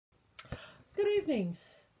Good evening.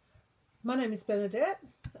 My name is Bernadette.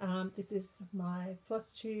 This is my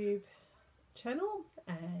Flosstube channel,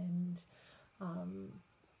 and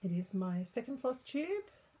it is my second Flosstube.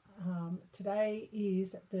 Today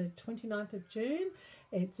is the 29th of June.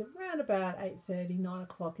 It's around about 8:30, 9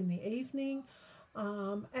 o'clock in the evening,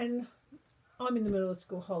 and I'm in the middle of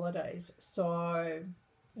school holidays, so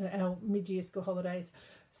our mid-year school holidays.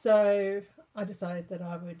 So I decided that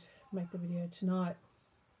I would make the video tonight.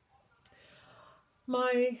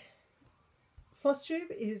 My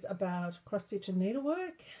Flosstube is about cross stitch and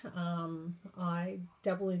needlework. I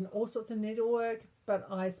dabble in all sorts of needlework, but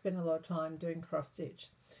I spend a lot of time doing cross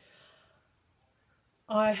stitch.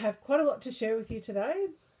 I have quite a lot to share with you today,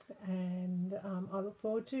 and I look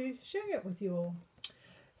forward to sharing it with you all.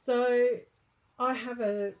 So I have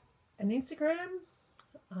an Instagram.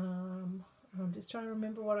 I'm just trying to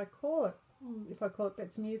remember what I call it. If I call it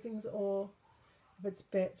Bet's Musings or if it's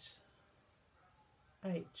Bet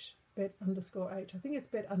 _H. I think it's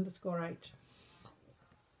Bet _H.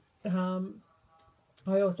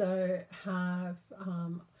 I also have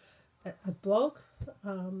a blog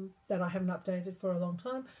that I haven't updated for a long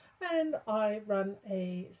time, and I run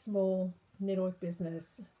a small needlework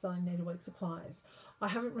business selling needlework supplies.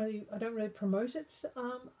 I don't really promote it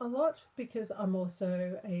a lot because I'm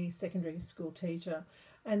also a secondary school teacher,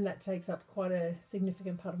 and that takes up quite a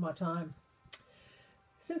significant part of my time.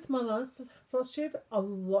 Since my last Flosstube, a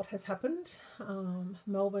lot has happened.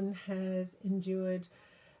 Melbourne has endured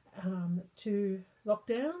 2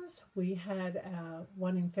 lockdowns. We had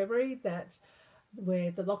one in February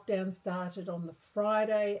where the lockdown started on the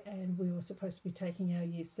Friday, and we were supposed to be taking our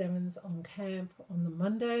Year 7s on camp on the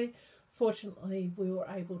Monday. Fortunately, we were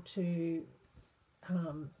able to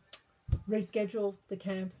reschedule the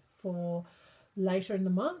camp for later in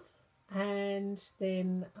the month, and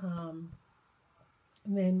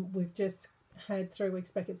then we've just had 3 weeks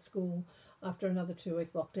back at school after another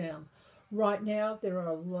 2-week lockdown. Right now, there are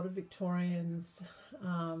a lot of Victorians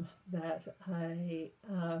that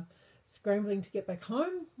are scrambling to get back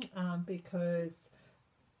home because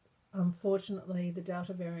unfortunately the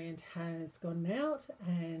Delta variant has gone out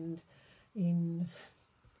and in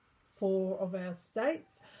 4 of our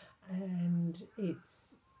states, and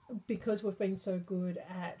it's because we've been so good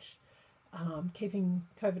at keeping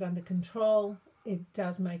COVID under control. It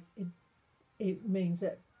means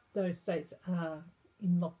that those states are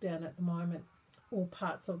in lockdown at the moment, or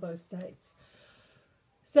parts of those states.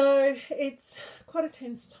 So it's quite a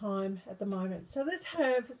tense time at the moment. So let's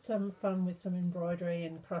have some fun with some embroidery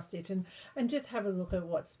and cross stitch and just have a look at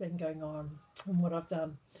what's been going on and what I've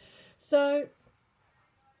done. So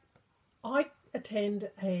I attend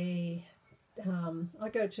I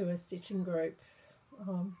go to a stitching group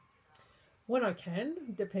when I can.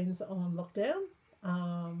 It depends on lockdown.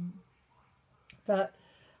 But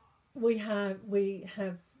we have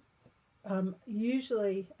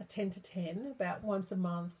usually a 10 to 10 about once a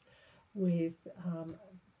month with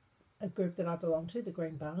a group that I belong to, the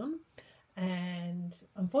Green Barn, and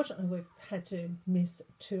unfortunately we've had to miss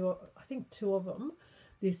 2 of them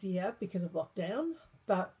this year because of lockdown,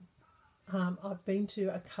 but I've been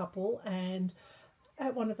to a couple, and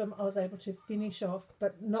at one of them I was able to finish off,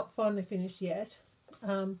 but not finally finished yet,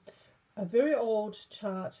 a very old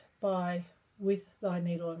chart by With Thy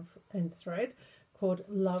Needle and Thread called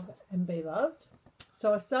Love and Be Loved.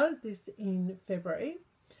 So I started this in February.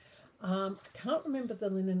 I can't remember the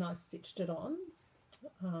linen I stitched it on.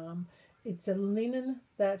 It's a linen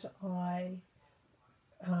that I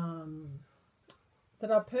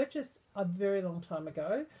purchased a very long time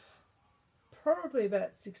ago, probably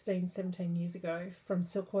about 16, 17 years ago, from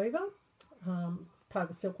Silk Weaver, part of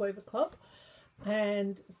the Silk Weaver Club.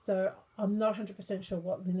 And so I'm not 100% sure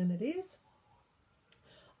what linen it is.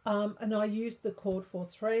 And I used the cord 4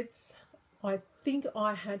 threads. I think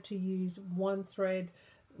I had to use 1 thread,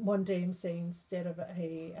 1 DMC instead of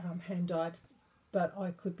a hand dyed, but I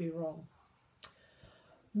could be wrong.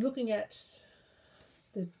 Looking at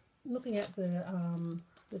the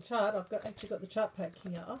chart, I've actually got the chart pack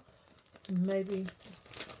here. Maybe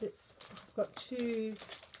I've got 2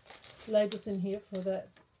 labels in here for that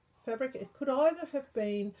fabric. It could either have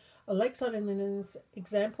been a Lakeside and Linens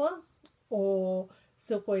Exemplar or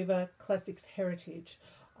Silk Weaver Classics Heritage.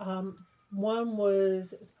 One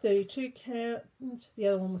was 32 count, the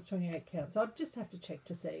other one was 28 count. So I'd just have to check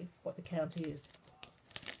to see what the count is.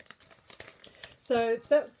 So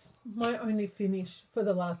that's my only finish for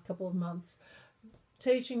the last couple of months.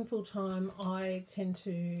 Teaching full time, I tend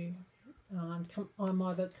to I'm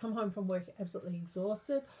either come home from work absolutely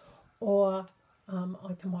exhausted, or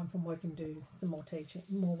I come home from work and do some more teaching,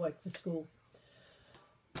 more work for school.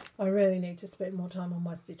 I really need to spend more time on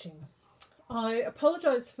my stitching. I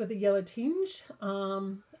apologise for the yellow tinge.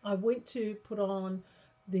 I went to put on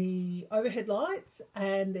the overhead lights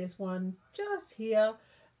and there's one just here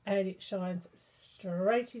and it shines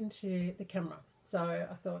straight into the camera. So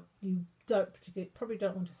I thought you probably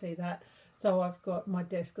don't want to see that. So I've got my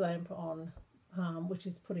desk lamp on, which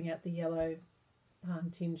is putting out the yellow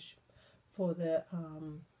tinge for the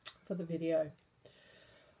video.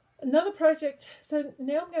 Another project, so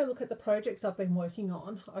now I'm going to look at the projects I've been working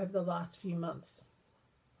on over the last few months.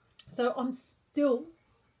 So I'm still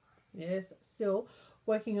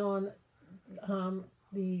working on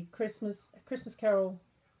the Christmas Carol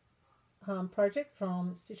project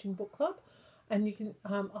from Stitching Book Club, and you can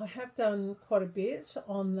I have done quite a bit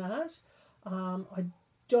on that. I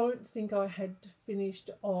don't think I had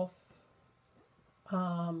finished off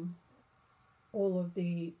all of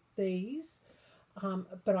these.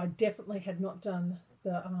 But I definitely had not done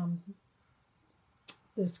the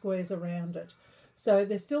squares around it. So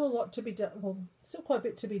there's still a lot to be done, well, still quite a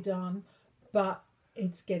bit to be done, but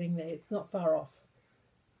it's getting there. It's not far off.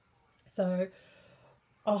 So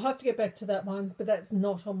I'll have to get back to that one, but that's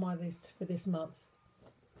not on my list for this month.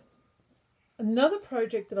 Another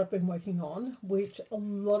project that I've been working on, which a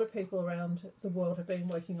lot of people around the world have been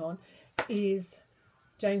working on, is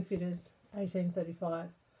Jane Fitter's 1835.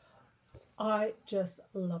 I just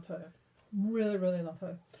love her, really, really love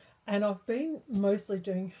her. And I've been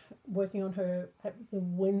mostly working on her at the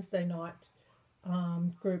Wednesday night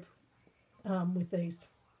group with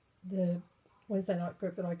the Wednesday night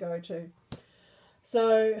group that I go to.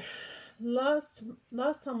 So last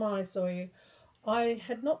time I saw you, I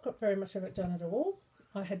had not got very much of it done at all.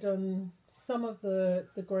 I had done some of the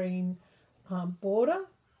green border,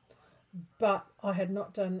 but I had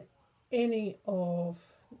not done any of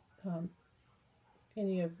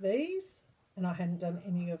these, and I hadn't done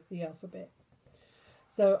any of the alphabet.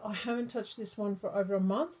 So I haven't touched this one for over a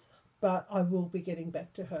month, but I will be getting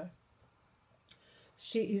back to her.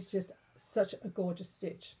 She is just such a gorgeous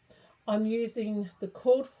stitch. I'm using the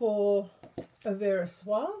Called For Avera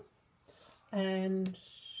Soie, and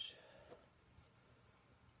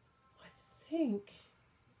I think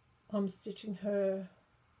I'm stitching her,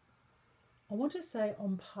 I want to say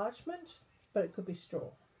on parchment, but it could be straw.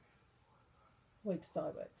 Weeks Dye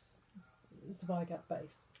Works. Zweigart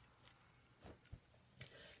base.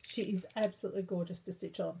 She is absolutely gorgeous to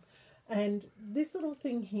stitch on. And this little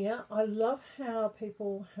thing here, I love how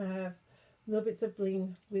people have little bits of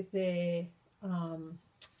bling with their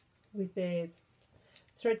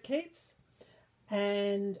thread keeps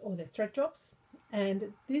or their thread drops.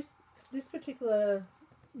 And this particular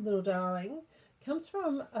little darling comes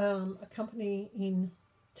from a company in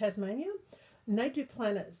Tasmania, and they do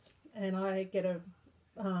planners. And I get a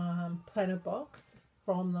planner box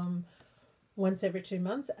from them once every 2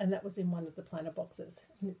 months, and that was in one of the planner boxes,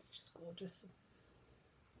 and it's just gorgeous.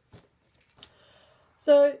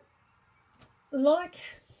 So, like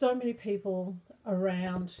so many people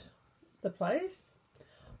around the place,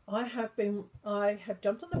 I have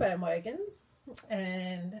jumped on the bandwagon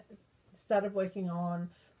and started working on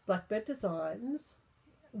Blackbird designs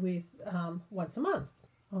with once a month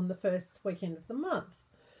on the first weekend of the month.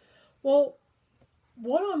 Well,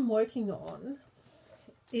 what I'm working on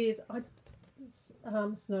is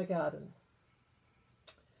Snow Garden.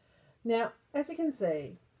 Now, as you can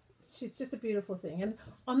see, she's just a beautiful thing, and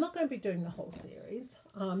I'm not going to be doing the whole series,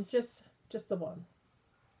 just the one.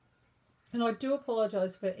 And I do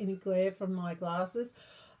apologise for any glare from my glasses.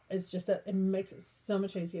 It's just that it makes it so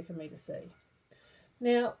much easier for me to see.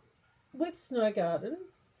 Now, with Snow Garden,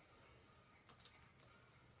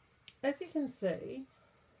 as you can see,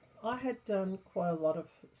 I had done quite a lot of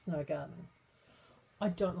Snow Garden. I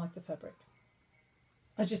don't like the fabric.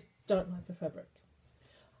 I just don't like the fabric.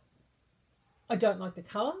 I don't like the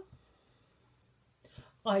colour.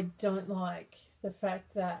 I don't like the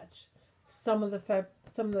fact that some of the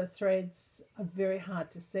threads are very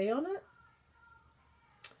hard to see on it.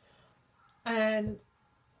 And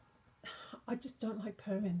I just don't like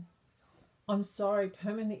Permin. I'm sorry,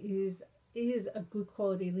 Permin is a good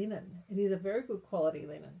quality linen. It is a very good quality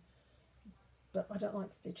linen. But I don't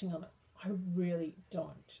like stitching on it. I really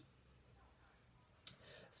don't.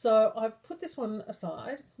 So I've put this one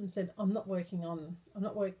aside and said I'm not doing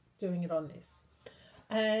it on this.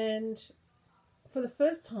 And for the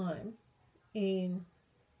first time in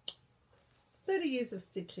 30 years of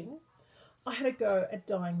stitching, I had a go at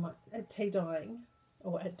dyeing my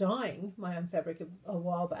own fabric a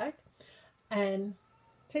while back and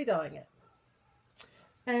tea dyeing it.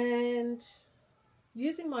 And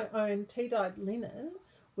using my own tea dyed linen,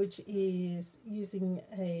 which is using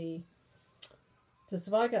it's a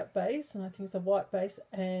Zweigart base, and I think it's a white base,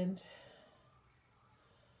 and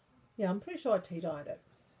yeah, I'm pretty sure I tea-dyed it.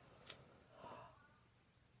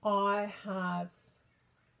 I have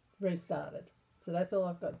restarted, so that's all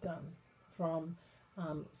I've got done from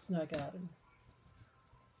Snow Garden.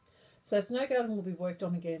 So Snow Garden will be worked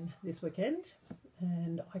on again this weekend,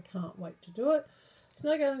 and I can't wait to do it.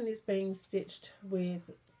 Snow Garden is being stitched with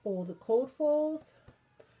all the cord falls,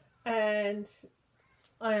 and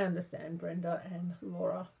I understand Brenda and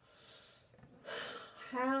Laura.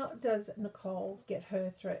 How does Nicole get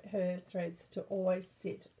her threads to always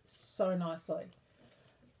sit so nicely?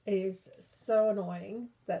 It is so annoying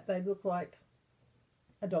that they look like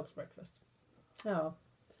a dog's breakfast. Oh,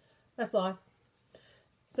 that's life.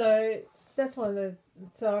 So that's one of the,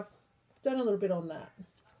 so I've done a little bit on that,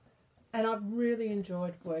 and I've really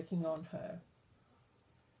enjoyed working on her.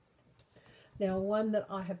 Now, one that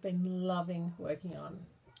I have been loving working on,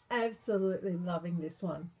 absolutely loving this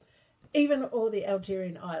one, even all the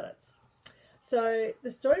Algerian islets. So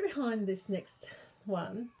the story behind this next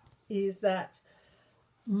one is that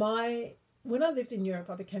when I lived in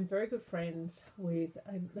Europe, I became very good friends with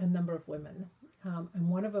a number of women, and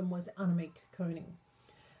one of them was Annemiek Koning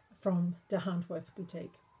from De Handwerk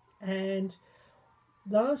Boutique. And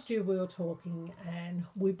last year we were talking, and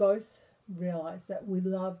we both realised that we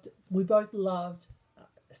both loved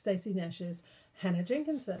Stacey Nash's Hannah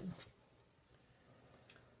Jenkinson.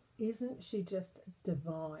 Isn't she just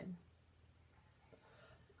divine?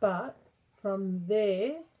 But from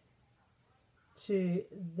there to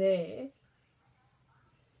there,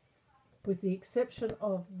 with the exception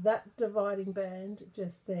of that dividing band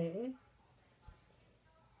just there,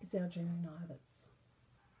 it's Algerian islets.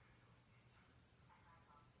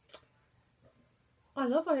 I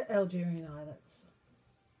love Algerian islets.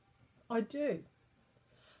 I do.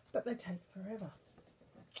 But they take forever.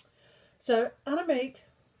 So Annemiek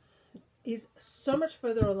is so much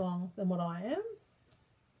further along than what I am.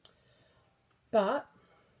 But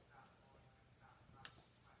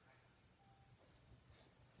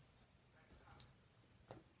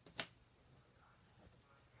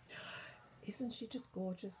isn't she just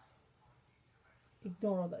gorgeous?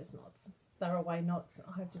 Ignore all those knots. They're away knots.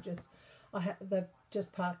 They've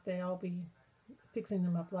just parked there. I'll be fixing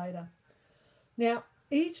them up later. Now,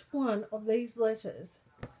 each one of these letters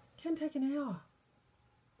can take an hour.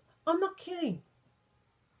 I'm not kidding.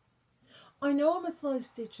 I know I'm a slow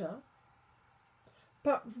stitcher,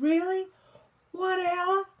 but really, 1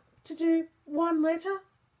 hour to do one letter?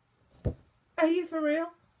 Are you for real?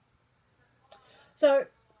 So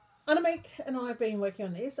Annemiek and I have been working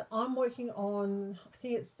on this. I'm working on, I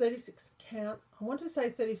think it's 36 count. I want to say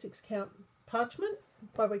 36 count parchment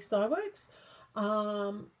by Weeks Dye Works.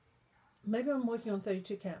 Maybe I'm working on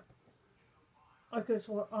 32 count. I don't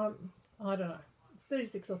know. It's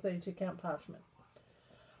 36 or 32 count parchment.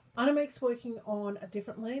 Annemiek's working on a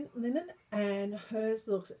different linen, and hers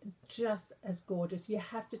looks just as gorgeous. You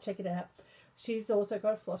have to check it out. She's also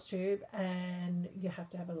got a floss tube, and you have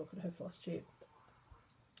to have a look at her floss tube.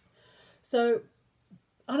 So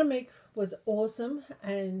Annemiek was awesome,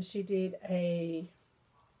 and she did a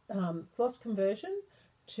floss conversion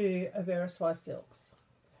to Avera Swiss silks.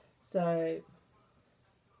 So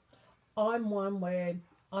I'm one where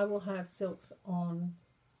I will have silks on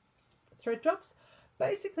thread drops,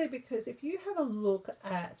 basically because if you have a look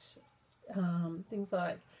at things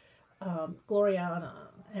like Gloriana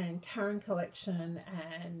and Karen Collection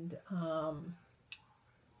and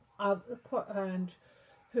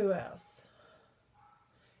who else?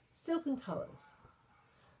 Silk and Colours.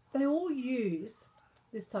 They all use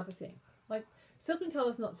this type of thing. Like Silk and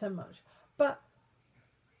Colours not so much, but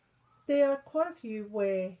there are quite a few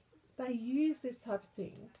where they use this type of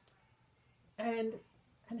thing and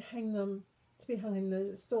hang them to be hung in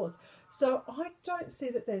the stores. So I don't see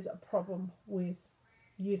that there's a problem with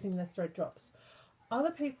using the thread drops.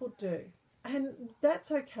 Other people do, and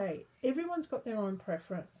that's okay. Everyone's got their own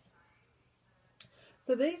preference.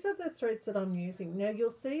 So these are the threads that I'm using. Now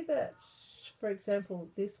you'll see that, for example,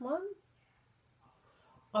 this one,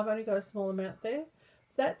 I've only got a small amount there.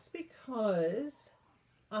 That's because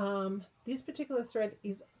this particular thread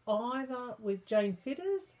is either with Jane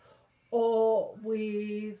Fitters or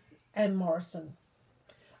with Anne Morrison.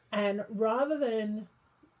 And rather than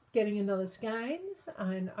getting another skein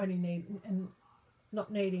and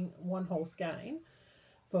not needing one whole skein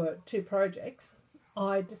for two projects,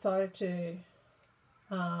 I decided to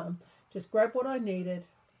just grab what I needed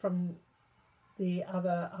from the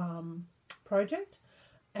other project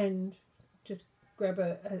and just grab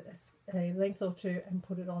a length or two and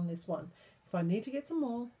put it on this one. If I need to get some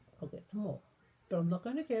more, I'll get some more. But I'm not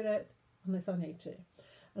going to get it unless I need to.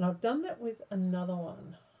 And I've done that with another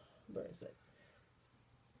one. Where is it?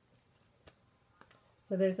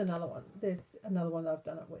 So there's another one. There's another one that I've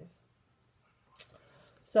done it with.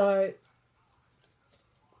 So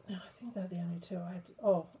I think they're the only two I had.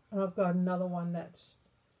 Oh, and I've got another one that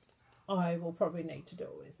I will probably need to do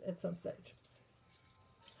it with at some stage.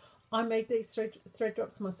 I made these thread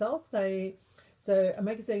drops myself. So a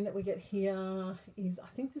magazine that we get here is, I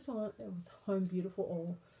think this one, it was Home Beautiful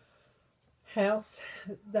or House.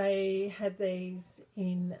 They had these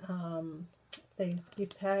in these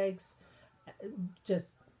gift tags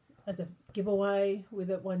just as a giveaway with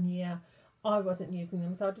it one year. I wasn't using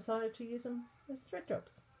them, so I decided to use them as thread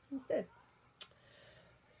drops instead.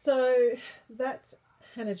 So that's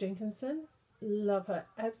Hannah Jenkinson. Love her,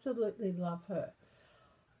 absolutely love her.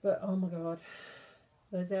 But oh my god,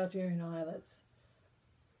 those Algerian eyelets,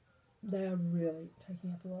 they are really taking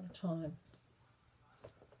up a lot of time.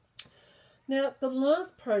 Now, the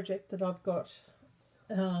last project that I've got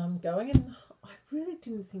going, and I really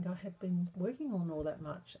didn't think I had been working on all that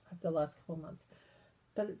much over the last couple of months,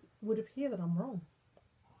 but it would appear that I'm wrong.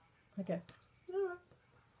 Okay. All right.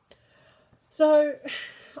 So,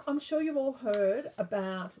 I'm sure you've all heard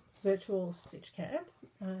about Virtual Stitch Camp.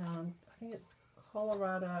 I think it's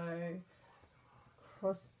Colorado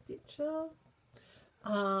Cross Stitcher.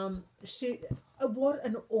 What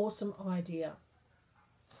an awesome idea.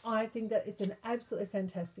 I think that it's an absolutely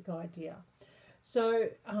fantastic idea. So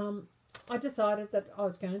I decided that I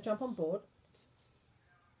was going to jump on board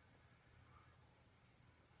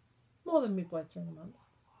more than midway through the month,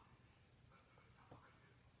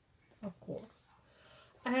 of course.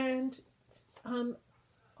 And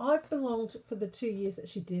I've belonged for the 2 years that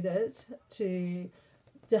she did it to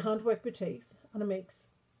Handwork Boutiques on a mix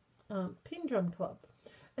pin drum club.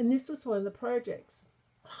 And this was one of the projects.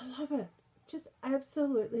 I love it. Just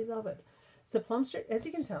absolutely love it. It's a Plum Street, as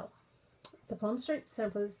you can tell, it's a Plum Street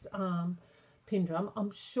Samplers pin drum.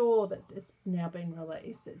 I'm sure that it's now been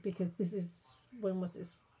released because this is, when was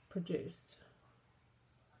this produced?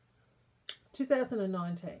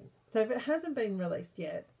 2019. So if it hasn't been released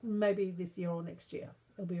yet, maybe this year or next year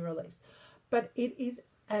it'll be released. But it is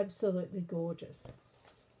absolutely gorgeous.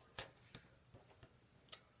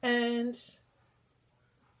 And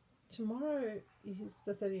tomorrow is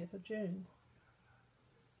the 30th of June.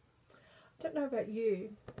 I don't know about you,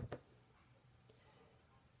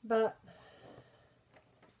 but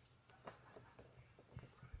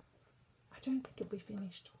I don't think it'll be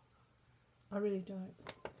finished. I really don't.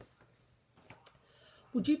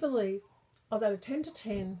 Would you believe I was at a 10 to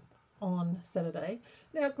 10 on Saturday?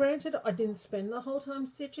 Now, granted, I didn't spend the whole time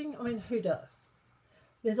stitching. I mean, who does?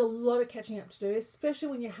 There's a lot of catching up to do, especially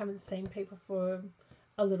when you haven't seen people for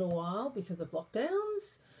a little while because of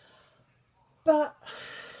lockdowns. But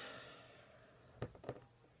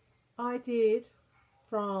I did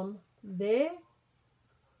from there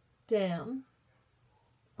down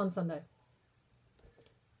on Sunday.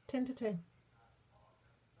 10 to 10.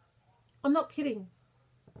 I'm not kidding.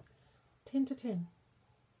 10 to 10.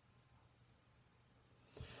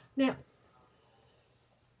 Now,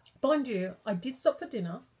 mind you, I did stop for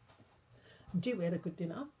dinner. Gee, we had a good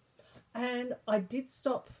dinner. And I did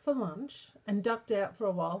stop for lunch and ducked out for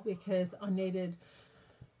a while because I needed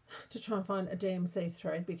to try and find a DMC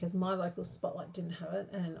thread because my local Spotlight didn't have it,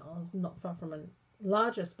 and I was not far from a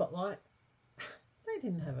larger Spotlight. They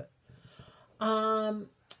didn't have it.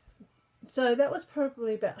 So that was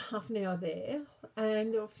probably about half an hour there,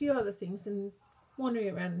 and there were a few other things and wandering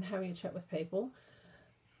around and having a chat with people.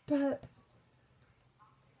 But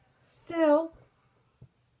still,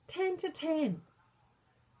 10 to 10.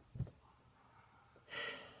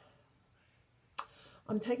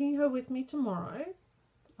 I'm taking her with me tomorrow.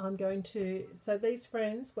 I'm going to, so these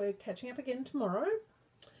friends, we're catching up again tomorrow,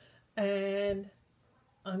 and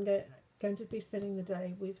I'm going to be spending the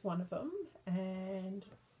day with one of them, and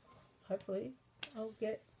hopefully I'll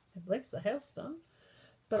get at least the house done,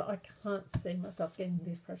 but I can't see myself getting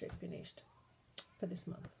this project finished for this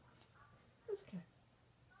month. That's okay.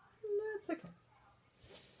 That's okay.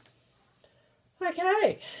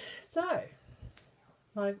 Okay, so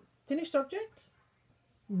my finished object,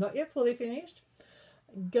 not yet fully finished.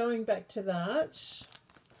 Going back to that,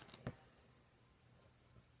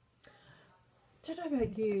 don't know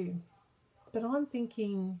about you, but I'm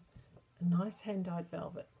thinking a nice hand-dyed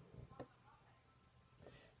velvet.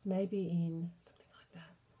 Maybe in something like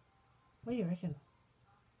that. What do you reckon?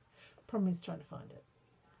 Problem is trying to find it.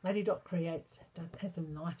 Lady Dot Creates has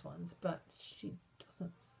some nice ones, but she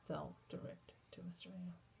doesn't sell direct to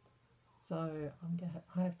Australia. So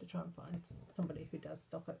I have to try and find somebody who does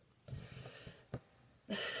stock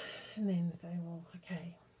it. And then say, well,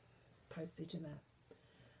 okay, postage and that.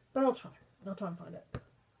 But I'll try and find it.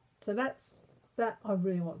 So that's that I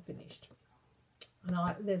really want finished. And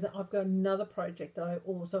I've got another project that I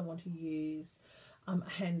also want to use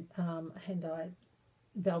hand-dyed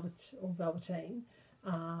velvet or velveteen,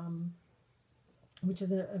 which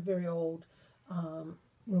is a very old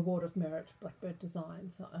Reward of Merit blackbird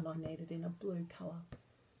design, and I need it in a blue colour.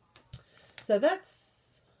 So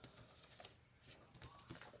that's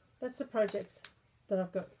the projects that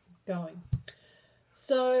I've got going.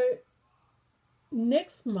 So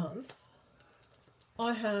next month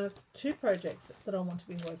I have 2 projects that I want to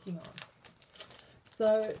be working on.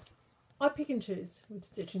 So I pick and choose with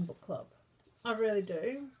Stitching Book Club. I really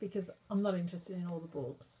do, because I'm not interested in all the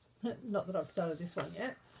books. Not that I've started this one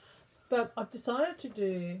yet. But I've decided to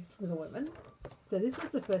do Little Women. So this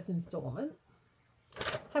is the first instalment.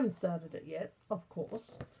 Haven't started it yet, of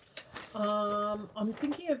course. I'm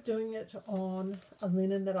thinking of doing it on a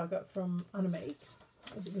linen that I got from Unamik.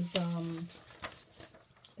 It was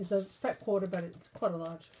it's a fat quarter, but it's quite a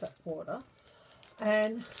large fat quarter.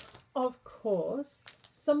 And of course,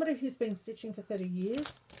 somebody who's been stitching for 30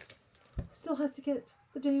 years still has to get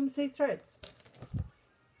the DMC threads.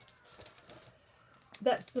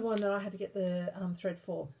 That's the one that I had to get the thread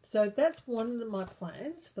for. So that's one of my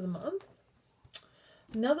plans for the month.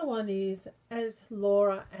 Another one is, as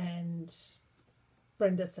Laura and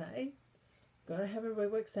Brenda say, got to have a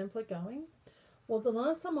rework sampler going. Well, the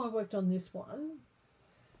last time I worked on this one,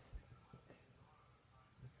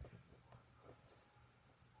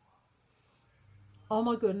 oh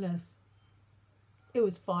my goodness, it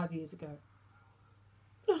was 5 years ago.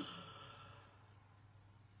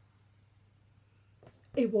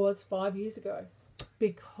 It was 5 years ago,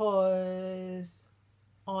 because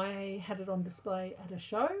I had it on display at a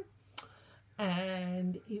show,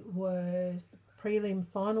 and it was the prelim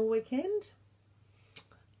final weekend,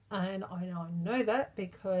 and I know that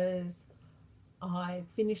because I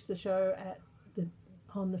finished the show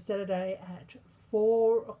on the Saturday at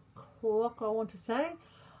 4 o'clock, I want to say,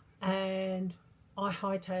 and I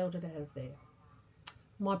hightailed it out of there.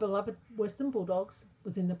 My beloved Western Bulldogs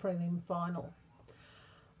was in the prelim final.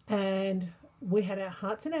 And we had our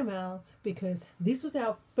hearts in our mouths, because this was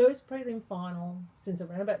our first prelim final since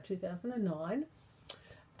around about 2009.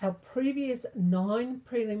 Our previous 9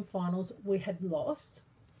 prelim finals we had lost,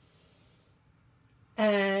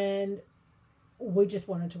 and we just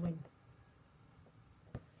wanted to win.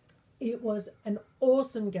 It was an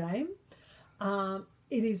awesome game. It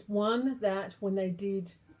is one that when they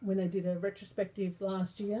did a retrospective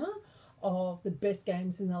last year of the best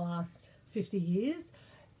games in the last 50 years,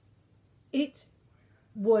 it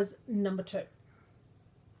was number 2.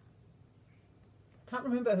 Can't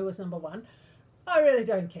remember who was number 1. I really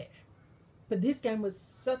don't care. But this game was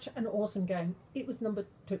such an awesome game. It was number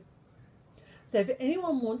 2. So if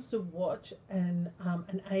anyone wants to watch an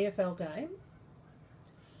AFL game,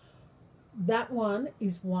 that one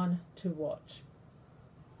is one to watch.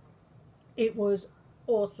 It was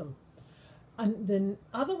awesome. And the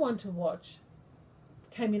other one to watch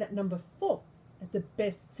came in at number 4. As the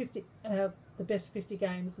best 50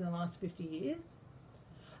 games in the last 50 years,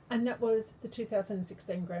 and that was the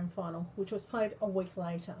 2016 Grand Final, which was played a week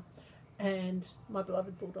later, and my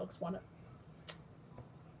beloved Bulldogs won it.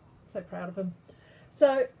 So proud of them.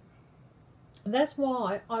 So that's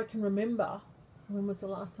why I can remember when was the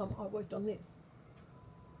last time I worked on this.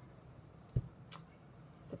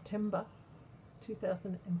 September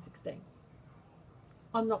 2016.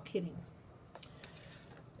 I'm not kidding.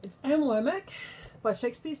 It's Anne Womack by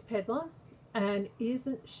Shakespeare's Peddler, and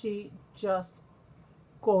isn't she just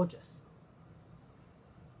gorgeous?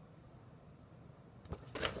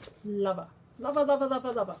 Love her. Love her, love her, love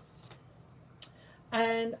her, love her.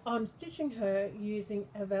 And I'm stitching her using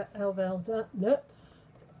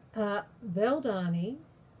Valdani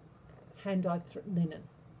hand-dyed linen.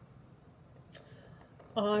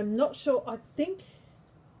 I'm not sure. I think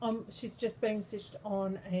she's just being stitched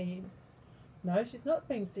on a... No, she's not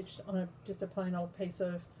being stitched on just a plain old piece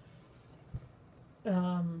of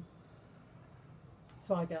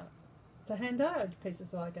swagart. It's a hand-dyed piece of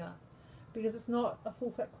swagart, because it's not a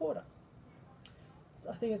full fat quarter.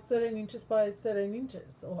 I think it's 13 inches by 13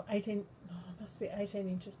 inches, or 18. Oh, it must be 18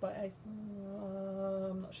 inches by 8.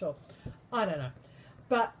 I'm not sure. I don't know,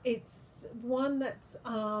 but it's one that's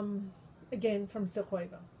again from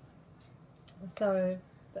Silkweaver. So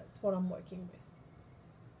that's what I'm working with.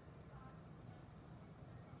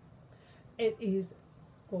 It is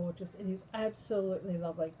gorgeous. It is absolutely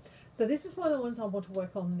lovely. So this is one of the ones I want to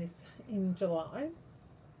work on this in July,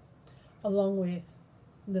 along with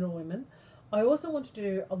Little Women. I also want to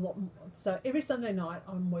do a lot more. So every Sunday night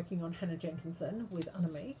I'm working on Hannah Jenkinson with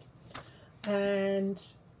Annemiek, and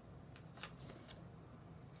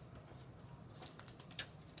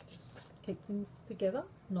just keep things together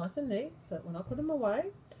nice and neat so that when I put them away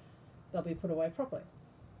they'll be put away properly.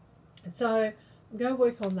 So I'm going to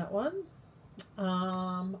work on that one.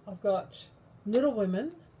 I've got Little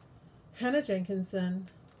Women, Hannah Jenkinson.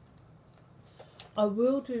 I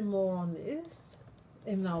will do more on this,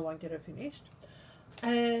 even though I won't get it finished.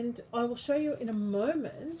 And I will show you in a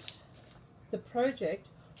moment the project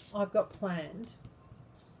I've got planned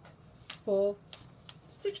for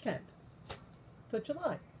Stitch Camp for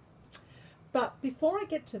July. But before I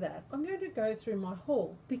get to that, I'm going to go through my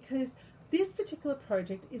haul, because this particular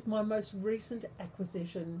project is my most recent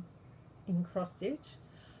acquisition in cross stitch.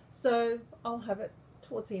 So I'll have it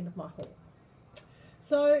towards the end of my haul.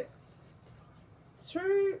 So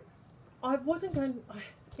I wasn't going,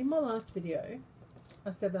 in my last video, I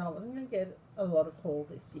said that I wasn't going to get a lot of haul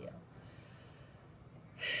this year.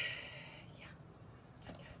 Yeah,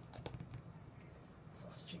 okay.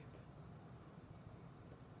 Flosstube.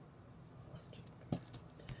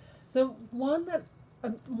 So one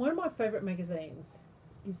of my favourite magazines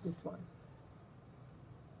is this one.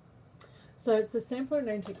 So it's a Sampler and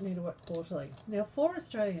Antique Needlework Quarterly. Now for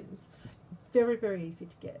Australians, very, very easy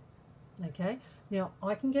to get. Okay, now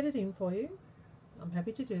I can get it in for you. I'm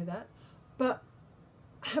happy to do that. But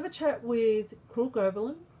have a chat with Cruel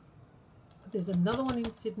Gobelin. There's another one in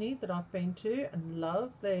Sydney that I've been to and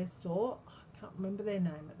love their store. I can't remember their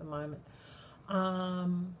name at the moment.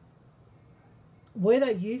 Where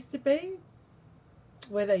they used to be,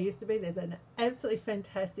 there's an absolutely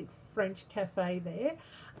fantastic French cafe there.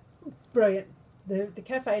 Brilliant. The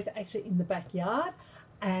cafe is actually in the backyard,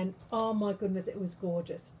 and oh my goodness, it was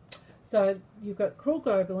gorgeous. So you've got Cruel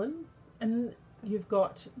Gobelin, and you've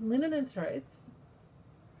got Linen and Threads.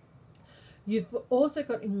 You've also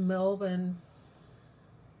got in Melbourne,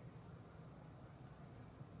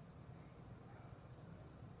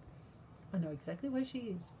 I know exactly where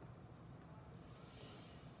she is.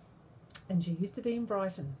 And she used to be in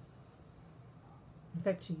Brighton. In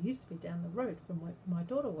fact, she used to be down the road from where my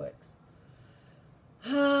daughter works.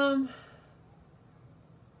 Do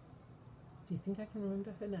you think I can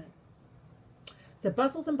remember her name? So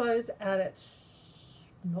Bustles and Bows out at,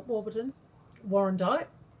 not Warburton, Warrandyte.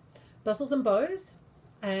 Bustles and Bows.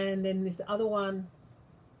 And then this other one,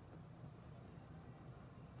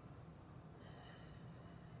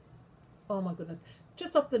 oh my goodness,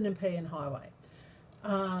 just off the Nepean Highway.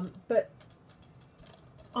 But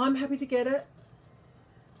I'm happy to get it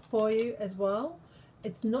for you as well.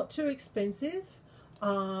 It's not too expensive,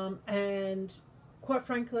 and quite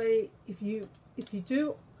frankly, if you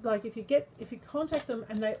contact them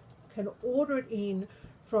and they can order it in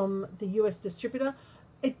from the US distributor,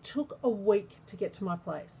 it took a week to get to my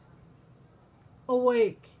place. A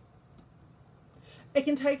week. It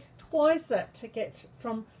can take twice that to get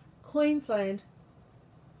from Queensland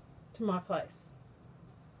to my place.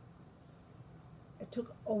 It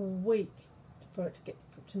took a week for it to get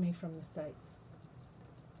to me from the States.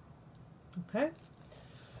 Okay,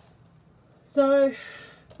 so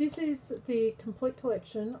this is the complete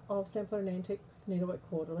collection of Sampler and Antique Needlework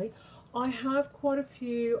Quarterly. I have quite a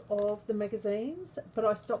few of the magazines, but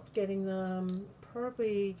I stopped getting them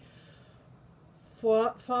probably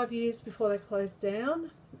 5 years before they closed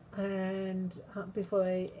down, and before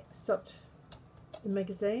they stopped the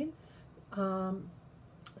magazine.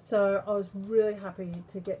 So I was really happy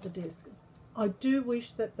to get the disc. I do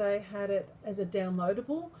wish that they had it as a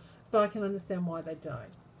downloadable, but I can understand why they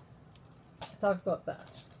don't. So I've got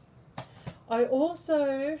that. I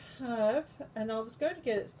also have, and I was going to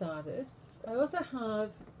get it started, I also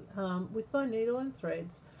have, with my needle and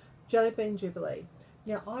threads, Jelly Bean Jubilee.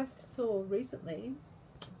 Now I saw recently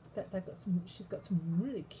that they've got she's got some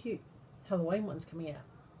really cute Halloween ones coming out.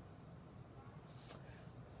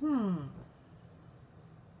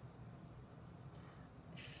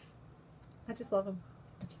 I just love them.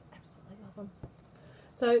 I just absolutely love them.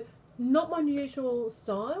 So, not my usual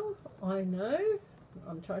style, I know.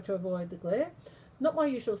 I'm trying to avoid the glare. Not my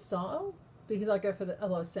usual style, because I go for a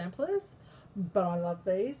lot of samplers, but I love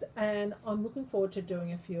these, and I'm looking forward to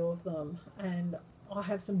doing a few of them. And I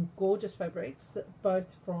have some gorgeous fabrics, that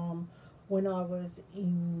both from when I was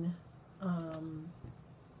in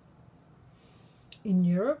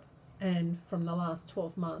Europe and from the last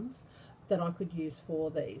 12 months that I could use for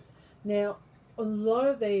these. Now, a lot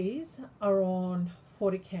of these are on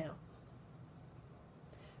 40 count,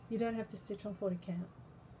 You don't have to stitch on 40 count.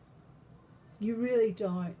 You really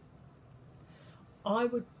don't. I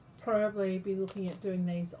would probably be looking at doing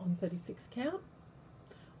these on 36 count.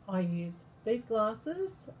 I use these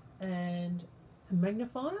glasses and a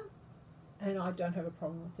magnifier, and I don't have a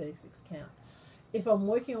problem with 36 count. If I'm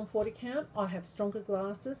working on 40 count, I have stronger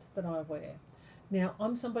glasses that I wear. Now,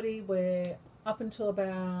 I'm somebody where up until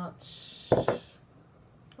about,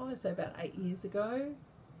 I would say about 8 years ago,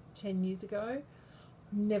 10 years ago,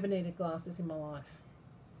 never needed glasses in my life.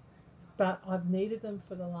 But I've needed them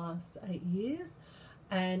for the last 8 years,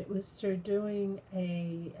 and it was through doing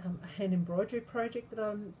a hand embroidery project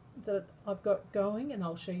that I've got going, and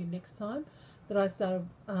I'll show you next time, that I started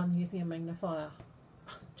using a magnifier.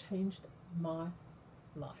 It changed my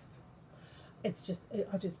life. It's just,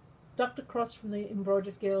 I just ducked across from the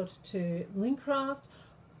Embroiderers Guild to Lincraft,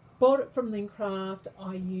 bought it from Lincraft.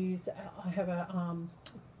 I have a,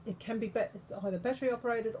 it can be, it's either battery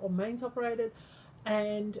operated or mains operated,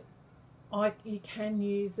 and you can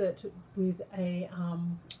use it with a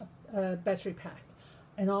battery pack.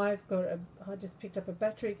 And I just picked up a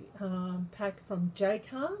battery pack from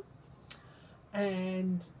JCar,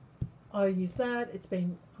 and I use that.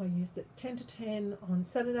 I used it 10 to 10 on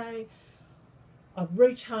Saturday. I've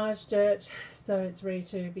recharged it, so it's ready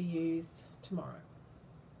to be used tomorrow.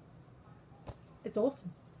 It's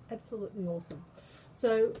awesome, absolutely awesome.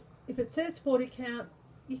 So if it says 40 count,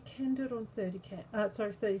 you can do it on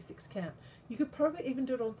 36 count. You could probably even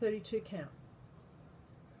do it on 32 count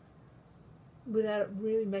without it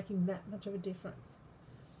really making that much of a difference.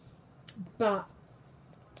 But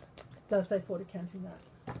it does say 40 count in that.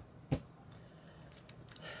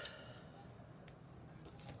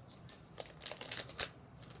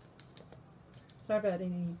 Sorry about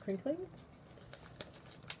any crinkling,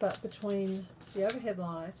 but between the overhead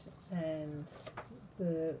light and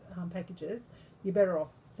the packages, you're better off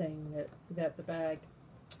seeing it without the bag.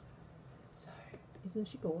 So, isn't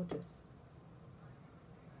she gorgeous?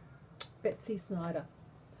 Betsy Snyder.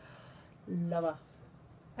 Love her.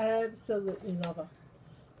 Absolutely love her.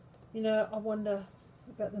 You know, I wonder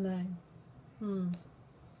about the name.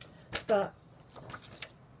 But,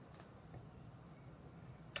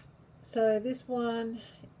 so this one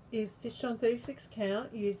is stitched on 36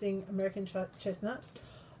 count using American Chestnut.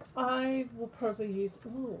 I will probably use,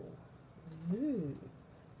 ooh.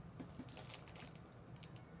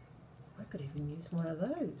 I could even use one of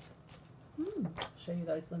those. I'll show you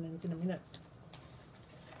those linens in a minute.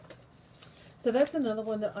 So that's another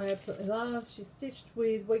one that I absolutely love. She's stitched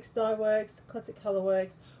with Weeks Dye Works, Classic Colour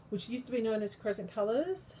Works, which used to be known as Crescent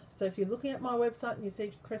Colours. So if you're looking at my website and you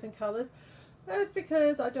see Crescent Colours, that's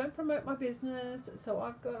because I don't promote my business, so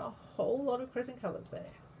I've got a whole lot of Crescent Colours there.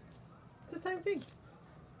 It's the same thing.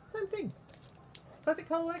 Same thing. Classic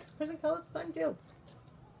Colourworks, Crescent Colours, same deal.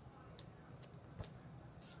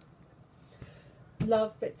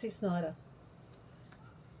 Love Betsy Snyder.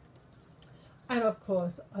 And of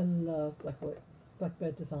course, I love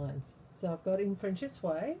Blackbird Designs. So I've got In Friendship's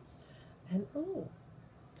Way. And oh,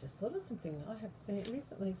 just thought of something. I have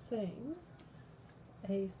recently seen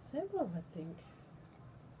a sample, I think,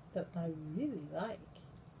 that I really like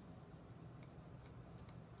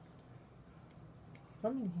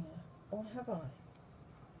from in here. Or have I?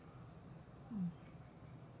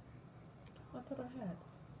 I thought I had.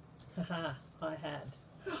 Haha, I had.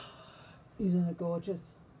 Isn't it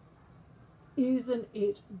gorgeous? Isn't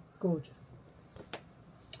it gorgeous?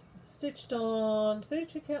 Stitched on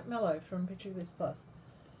 32 count Mellow from Picture This Plus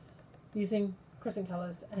using Crescent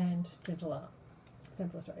Colours and Gentle Art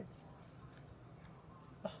sampler threads.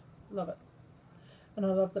 Oh, love it. And I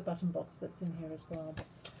love the button box that's in here as well.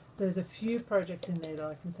 So there's a few projects in there that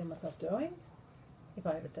I can see myself doing if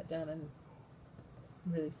I ever sat down and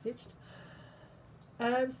really stitched.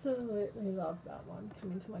 Absolutely love that one.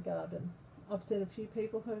 Come into my garden. I've seen a few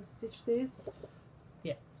people who have stitched this.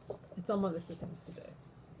 Yeah, it's on my list of things to do.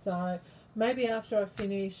 So maybe after I've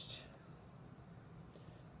finished,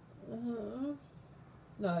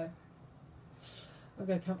 no, I've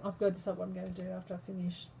got to decide what I'm going to do after I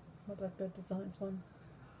finish my Blackbird Designs one.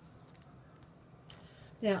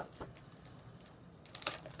 Now,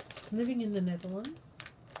 living in the Netherlands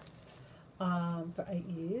for 8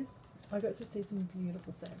 years, I got to see some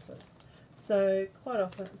beautiful samplers. So quite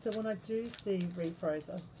often, so when I do see repros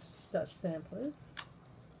of Dutch samplers,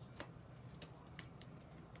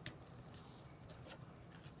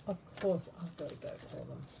 of course I've got to go for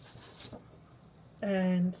them.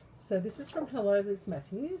 And so this is from Hello Liz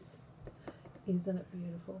Matthews. Isn't it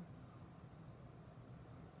beautiful?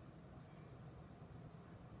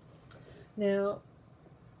 Now,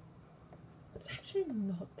 it's actually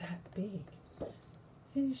not that big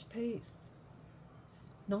Finished piece.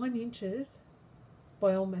 9 inches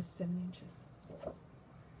by almost 7 inches.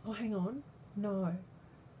 Oh, hang on. No.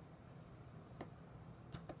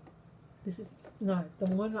 This is, no, the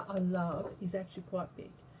one that I love is actually quite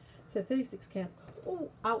big. So 36 count. Oh,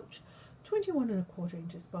 ouch. 21 1/4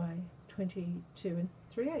 inches by 22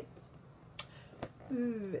 3/8.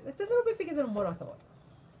 Ooh, that's a little bit bigger than what I thought.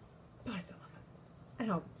 But I still love it.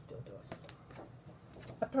 And I would still do it.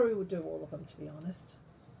 I probably would do all of them, to be honest.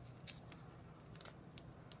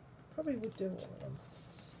 Probably would do all of them.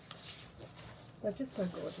 They're just so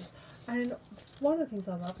gorgeous. And one of the things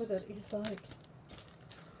I love with it is like,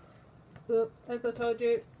 as I told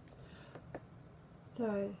you,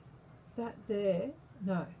 so that there,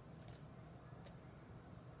 no,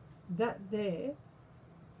 that there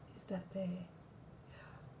is that there.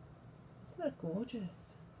 Isn't that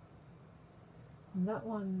gorgeous? And that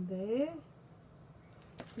one there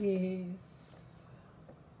is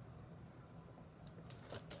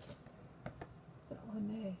that one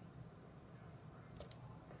there.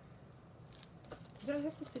 You don't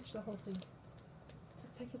have to stitch the whole thing.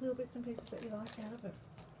 Just take your little bits and pieces that you like out of it.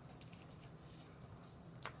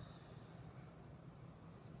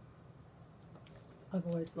 I've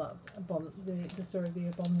always loved the story of the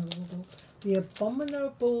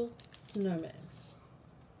abominable snowman.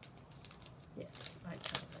 Yeah, I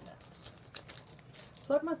can't say that. It's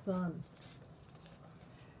like my son.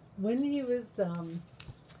 When he was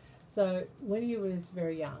when he was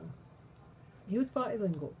very young, he was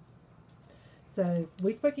bilingual. So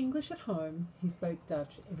we spoke English at home. He spoke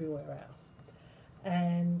Dutch everywhere else,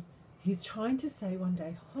 and he's trying to say one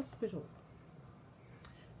day hospital.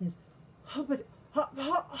 He's hobbit. Oh,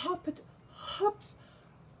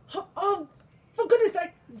 for goodness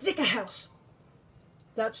sake, Ziekenhuis.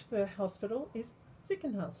 Dutch for hospital is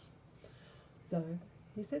Ziekenhuis. So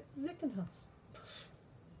he said Ziekenhuis.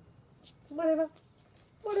 Whatever.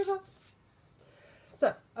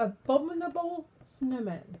 So, abominable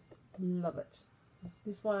snowman. Love it.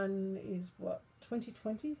 This one is what,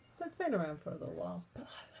 2020? So it's been around for a little while, but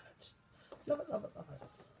I love it. Love it.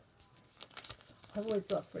 I've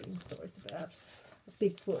always loved reading stories about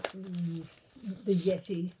Bigfoot and the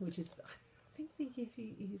Yeti, which is, I think the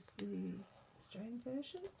Yeti is the Australian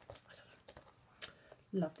version. I don't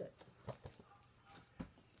know. Loved it.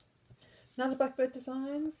 Another Blackbird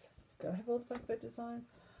Designs. Gotta have all the Blackbird Designs.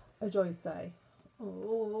 A Joyous Day.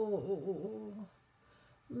 Oh,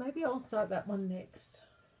 maybe I'll start that one next.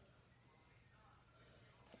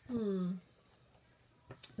 And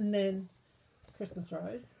then Christmas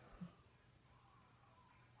Rose.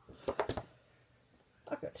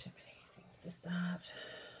 I've got too many things to start.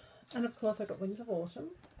 And of course I've got Wings of Autumn,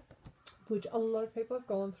 which a lot of people have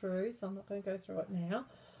gone through, so I'm not going to go through it now.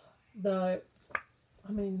 Though,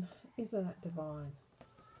 I mean, isn't that divine?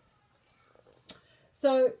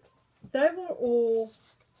 So they were all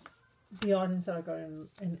the items that I got in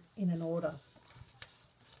an order.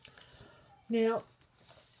 Now,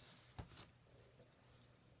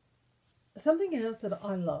 something else that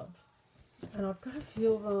I love, and I've got a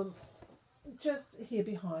few of them just here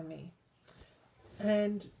behind me,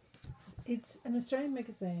 and it's an Australian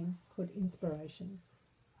magazine called Inspirations.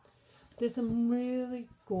 There's some really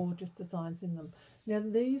gorgeous designs in them. Now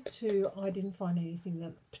these two, I didn't find anything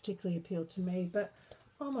that particularly appealed to me, but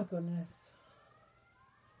oh my goodness,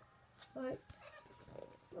 like,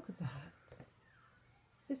 look at that.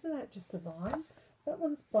 Isn't that just divine? That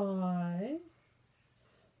one's by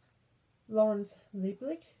Lawrence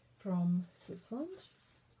Lieblich from Switzerland.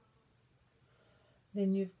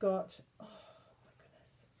 Then you've got, oh my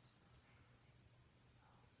goodness,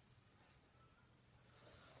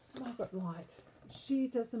 Margaret Light. She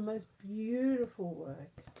does the most beautiful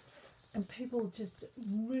work, and people just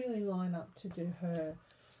really line up to do her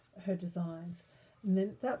designs. And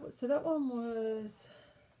then that one was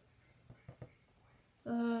I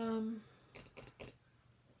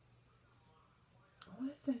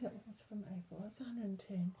want to say that one was from April. That's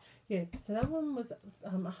 110. Yeah, so that one was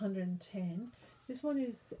 110. This one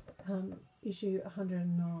is issue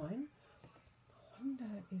 109. I wonder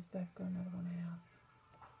if they've got another one out.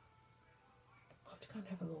 I'll have to go and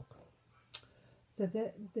have a look. So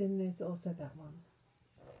then there's also that one.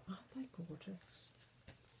 Aren't they gorgeous?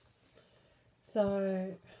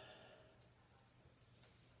 So,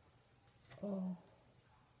 so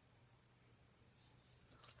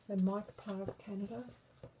Mike Parr of Canada.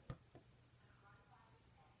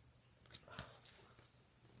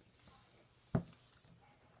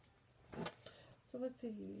 So what's he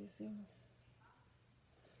using?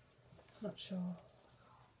 Not sure.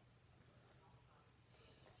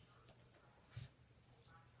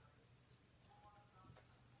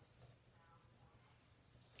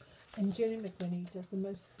 And Jenny McWhinney does the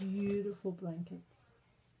most beautiful blankets.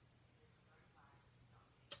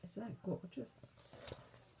 Isn't that gorgeous?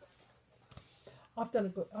 I've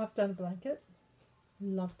done a blanket.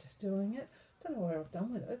 Loved doing it. Don't know where I've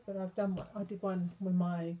done with it, but I've done one. I did one when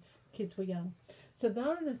my kids were young. So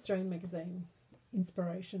they're an Australian magazine,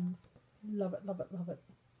 Inspirations. Love it, love it, love it.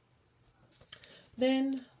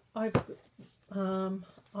 Then I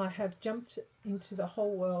have jumped into the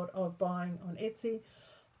whole world of buying on Etsy.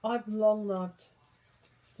 I've long loved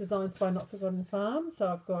designs by Not Forgotten Farm.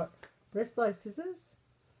 So I've got breast lace scissors.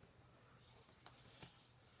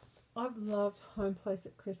 I've loved Home Place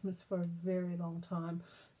at Christmas for a very long time.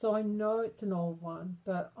 So I know it's an old one,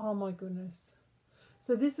 but oh my goodness.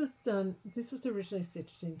 So this was originally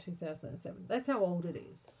stitched in 2007. That's how old it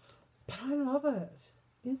is. But I love it.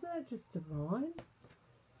 Isn't it just divine?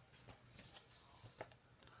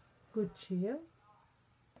 Good cheer.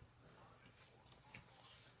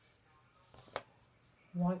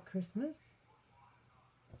 White Christmas.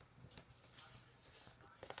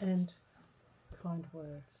 And kind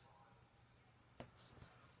words.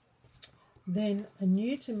 Then a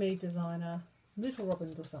new to me designer, Little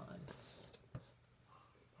Robin Designs.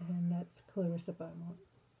 And that's Clarissa Beaumont.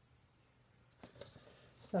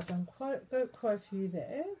 So I've done quite a few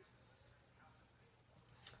there.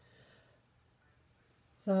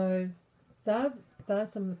 So they're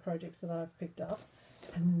some of the projects that I've picked up.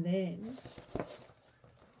 And then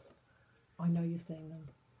I know you've seen them.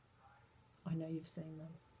 I know you've seen them.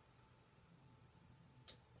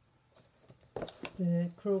 The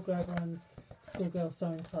Cruel Groveland's Schoolgirl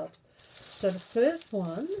Sewing Club. So the first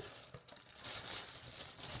one,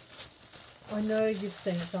 I know you've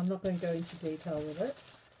seen it, so I'm not going to go into detail with it,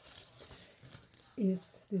 is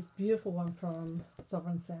this beautiful one from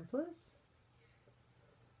Sovereign Samplers.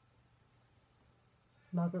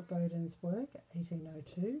 Margaret Bowden's work,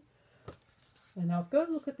 1802. And I've got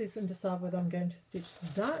to look at this and decide whether I'm going to stitch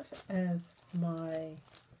that as my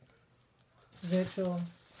virtual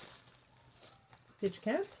stitch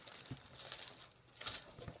camp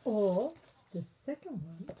or the second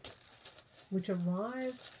one, which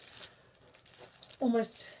arrived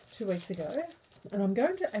almost 2 weeks ago, and I'm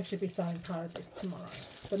going to actually be sewing part of this tomorrow,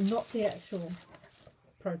 but not the actual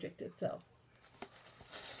project itself.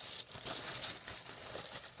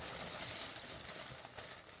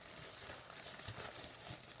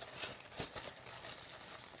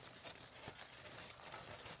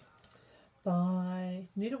 By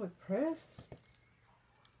Needlework Press,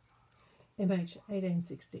 MH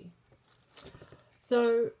 1860.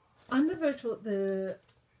 So under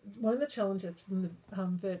one of the challenges from the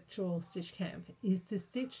virtual stitch camp is to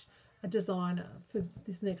stitch a designer for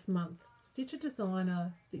this next month. Stitch a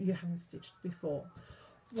designer that you haven't stitched before.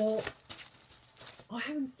 Well, I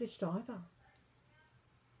haven't stitched either.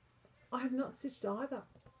 I have not stitched either.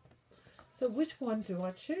 So which one do I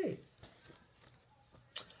choose?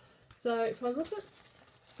 So if I look at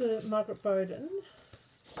the Margaret Bowden,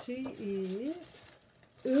 she is,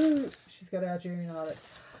 she's got Algerian eyelets.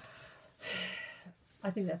 I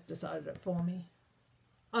think that's decided it for me.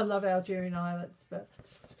 I love Algerian eyelets, but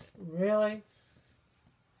really,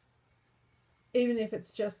 even if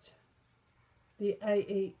it's just the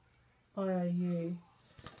AEIOU,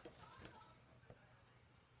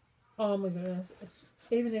 oh my goodness,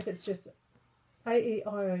 even if it's just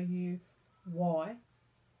AEIOUY,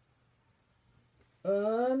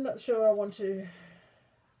 I'm not sure I want to.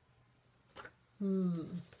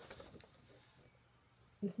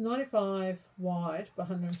 It's 95 wide by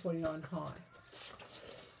 149 high.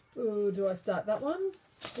 Ooh, do I start that one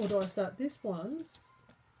or do I start this one,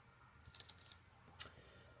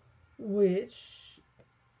 which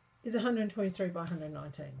is 123 by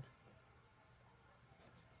 119?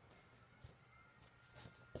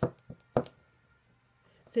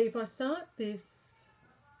 See, if I start this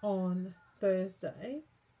on Thursday,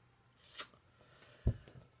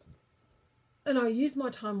 and I use my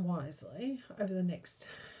time wisely over the next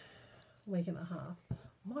week and a half, I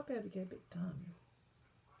might be able to get a bit done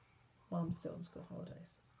while I'm still on school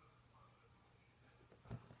holidays.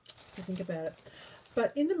 So think about it.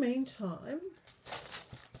 But in the meantime,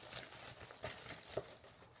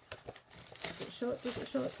 does it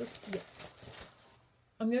show it? Yeah.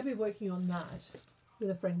 I'm going to be working on that with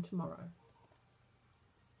a friend tomorrow.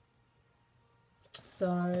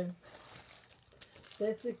 So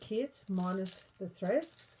there's the kit minus the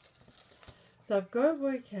threads. So I've got to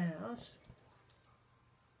work out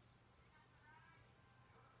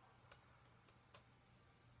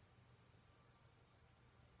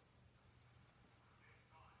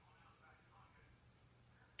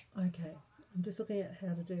okay, I'm just looking at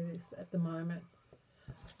how to do this at the moment.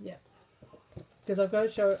 Yeah, because I've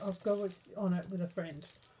got on it with a friend,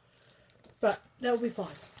 but that'll be fine.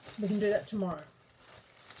 We can do that tomorrow.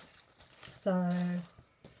 So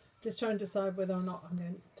just trying to decide whether or not I'm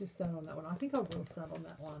going to start on that one. I think I will start on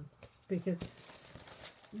that one because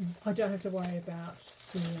I don't have to worry about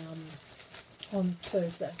the on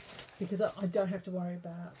Thursday, because I don't have to worry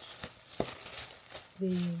about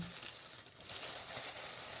the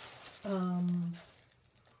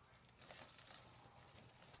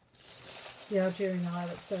Algerian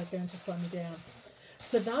islets that are going to slow me down.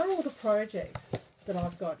 So they're all the projects that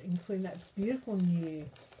I've got, including that beautiful new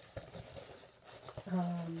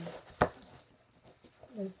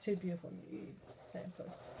there's two beautiful new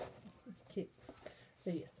samplers kits. So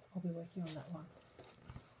yes, I'll be working on that one.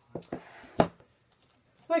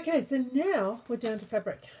 Okay, so now we're down to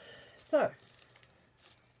fabric. So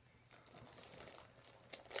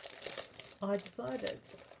I decided,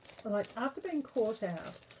 like, after being caught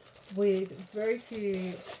out with very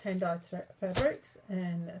few hand-dyed fabrics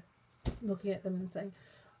and looking at them and saying,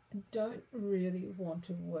 I don't really want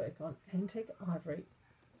to work on antique ivory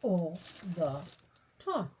all the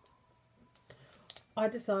time, I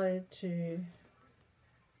decided to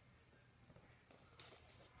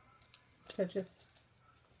purchase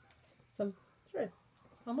some threads.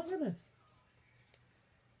 Oh my goodness.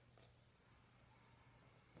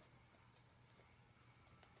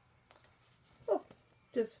 Oh,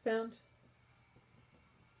 just found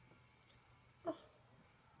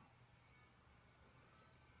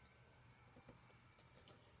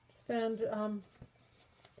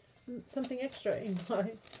something extra in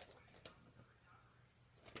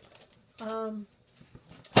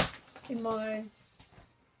my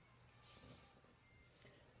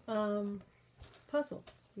parcel,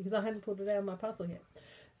 because I hadn't pulled it out of my parcel yet.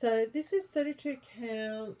 So this is 32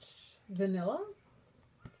 count vanilla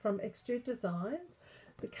from Extrude Designs.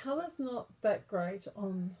 The colour's not that great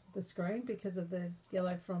on the screen because of the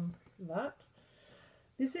yellow from that.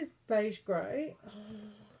 This is beige grey.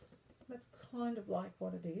 That's kind of like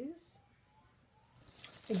what it is.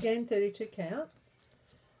 Again, 32 count.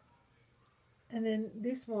 And then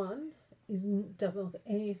this one doesn't look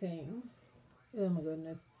anything. Oh my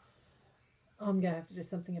goodness. I'm going to have to do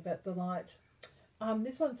something about the light.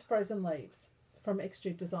 This one's Frozen Leaves from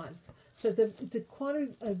Extrude Designs. So it's quite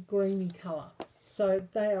a greeny colour. So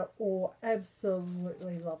they are all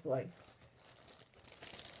absolutely lovely.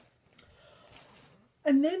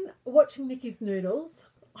 And then watching Nikki's Noodles,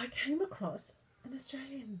 I came across an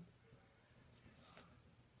Australian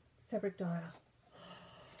fabric dyer.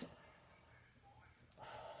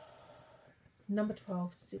 Number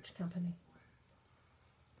 12 Stitch Company.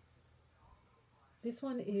 This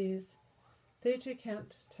one is 32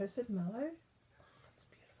 count toasted mallow. Oh, it's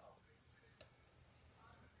beautiful.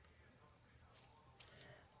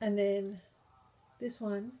 And then this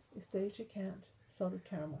one is 32 count salted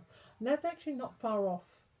caramel. And that's actually not far off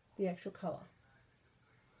the actual colour.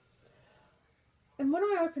 And when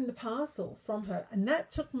I opened the parcel from her, and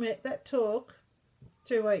that took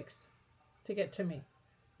 2 weeks to get to me.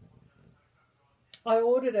 I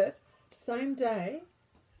ordered it same day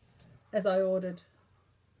as I ordered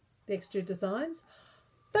the Extrude Designs.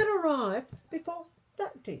 That arrived before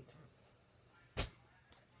that did.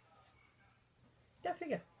 Go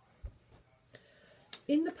figure.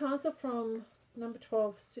 In the parcel from number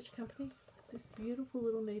 12 Stitch Company is this beautiful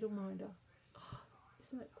little needle minder. Oh,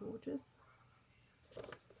 isn't that gorgeous?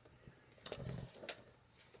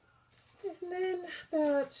 And then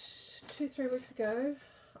about 2-3 weeks ago,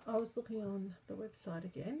 I was looking on the website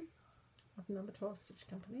again of number 12 Stitch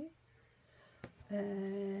Company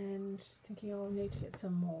and thinking, oh, I need to get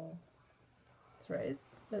some more threads,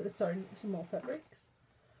 some more fabrics.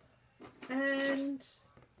 And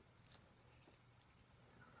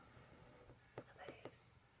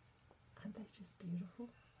aren't they just beautiful?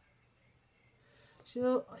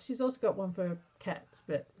 She's also got one for cats,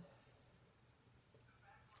 but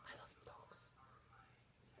I love dogs.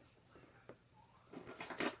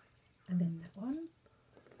 And then that one.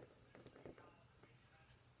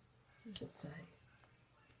 What does it say?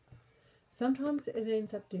 Sometimes it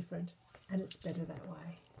ends up different, and it's better that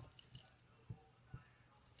way.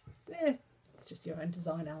 Yeah, it's just your own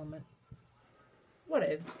design element.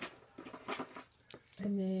 Whatevs.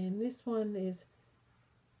 And then this one is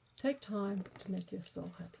take time to make your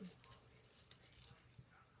soul happy.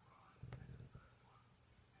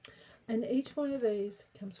 And each one of these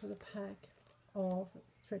comes with a pack of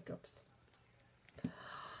thread drops.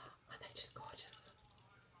 Aren't they just gorgeous?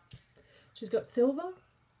 She's got silver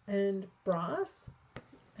and brass,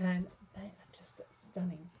 and they are just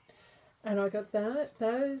stunning. And I got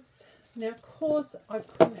those Now, of course, I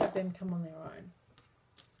couldn't have them come on their own.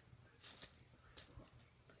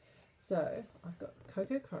 So I've got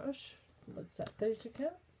Cocoa Crush. What's that? 32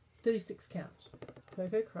 count? 36 count.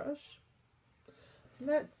 Cocoa Crush. And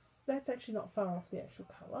that's actually not far off the actual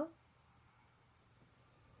colour.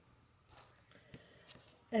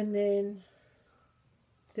 And then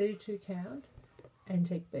 32 count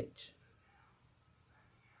Antique Beach.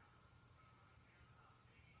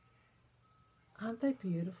 Aren't they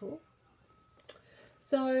beautiful?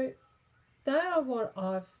 So they are what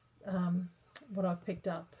I've picked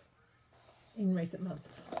up in recent months.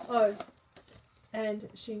 Oh, and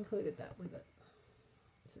she included that with it.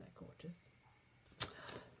 Isn't that gorgeous?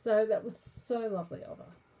 So that was so lovely of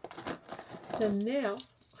her. So now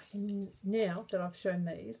now that I've shown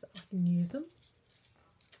these, I can use them.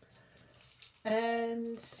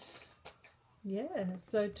 And yeah,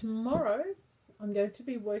 so tomorrow I'm going to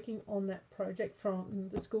be working on that project from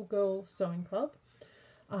the Schoolgirl Sewing Club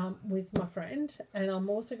with my friend, and I'm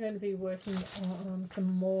also going to be working on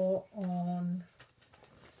some more on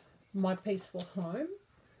my peaceful home.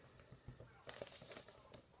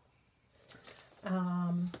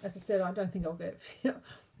 As I said, I don't think I'll get it.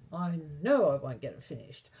 I know I won't get it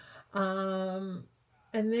finished. And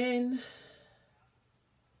then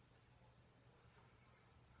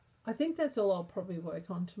I think that's all I'll probably work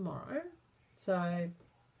on tomorrow. So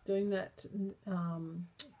doing that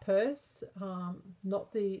purse,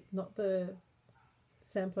 not the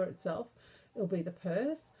sampler itself, it'll be the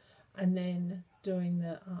purse, and then doing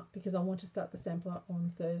the because I want to start the sampler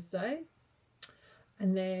on Thursday,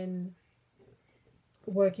 and then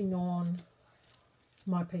working on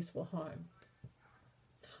my peaceful home.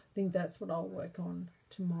 I think that's what I'll work on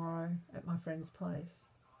tomorrow at my friend's place.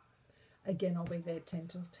 Again, I'll be there 10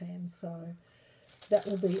 till 10, so that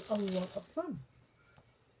will be a lot of fun.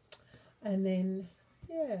 And then,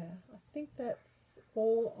 yeah, I think that's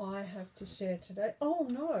all I have to share today. Oh,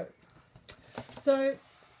 no. So,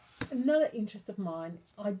 another interest of mine,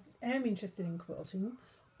 I am interested in quilting.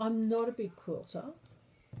 I'm not a big quilter,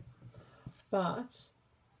 but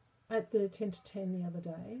at the 10 to 10 the other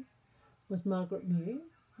day was Margaret Mew,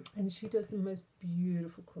 and she does the most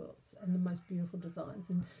beautiful quilts and the most beautiful designs.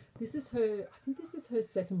 And this is her, I think this is her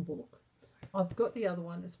second book. I've got the other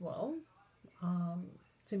one as well.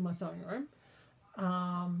 It's in my sewing room.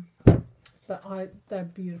 But they're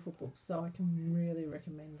beautiful books, so I can really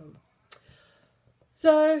recommend them.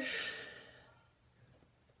 So, I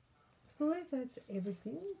believe that's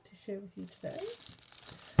everything to share with you today.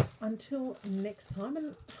 Until next time,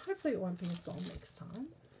 and hopefully it won't be as long next time.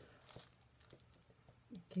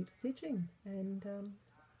 Keep stitching and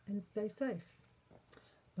stay safe.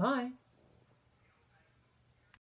 Bye.